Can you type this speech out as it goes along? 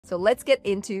So let's get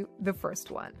into the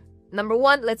first one. Number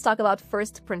one, let's talk about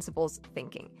first principles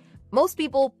thinking. Most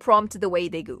people prompt the way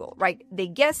they Google, right? They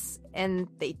guess and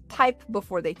they type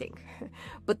before they think.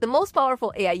 But the most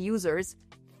powerful AI users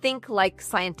think like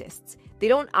scientists. They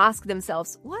don't ask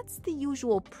themselves, what's the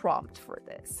usual prompt for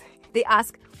this? They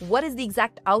ask, what is the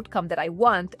exact outcome that I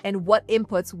want and what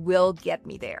inputs will get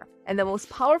me there? And the most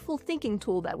powerful thinking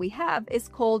tool that we have is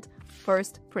called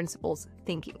first principles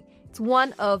thinking. It's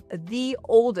one of the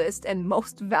oldest and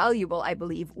most valuable, I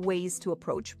believe, ways to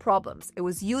approach problems. It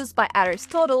was used by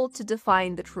Aristotle to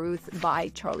define the truth, by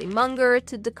Charlie Munger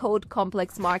to decode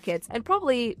complex markets, and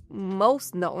probably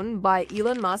most known by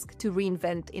Elon Musk to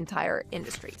reinvent entire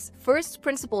industries. First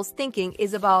principles thinking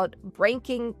is about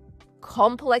breaking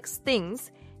complex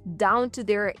things down to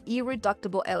their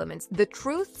irreducible elements, the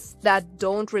truths that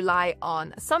don't rely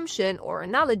on assumption or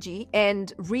analogy,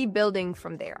 and rebuilding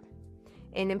from there.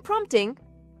 And in prompting,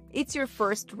 it's your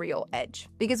first real edge.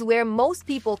 Because where most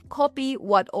people copy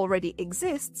what already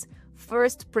exists,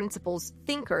 first principles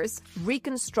thinkers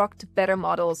reconstruct better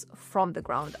models from the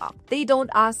ground up. They don't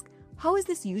ask, how is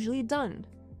this usually done?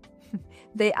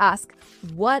 They ask,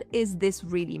 what is this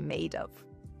really made of?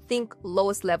 Think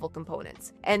lowest level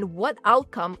components. And what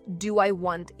outcome do I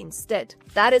want instead?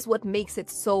 That is what makes it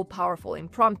so powerful in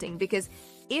prompting, because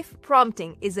if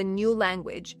prompting is a new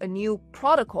language, a new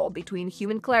protocol between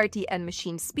human clarity and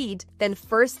machine speed, then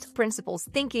first principles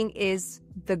thinking is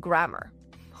the grammar.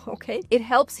 Okay? It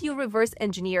helps you reverse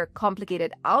engineer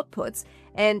complicated outputs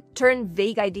and turn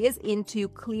vague ideas into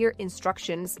clear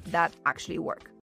instructions that actually work.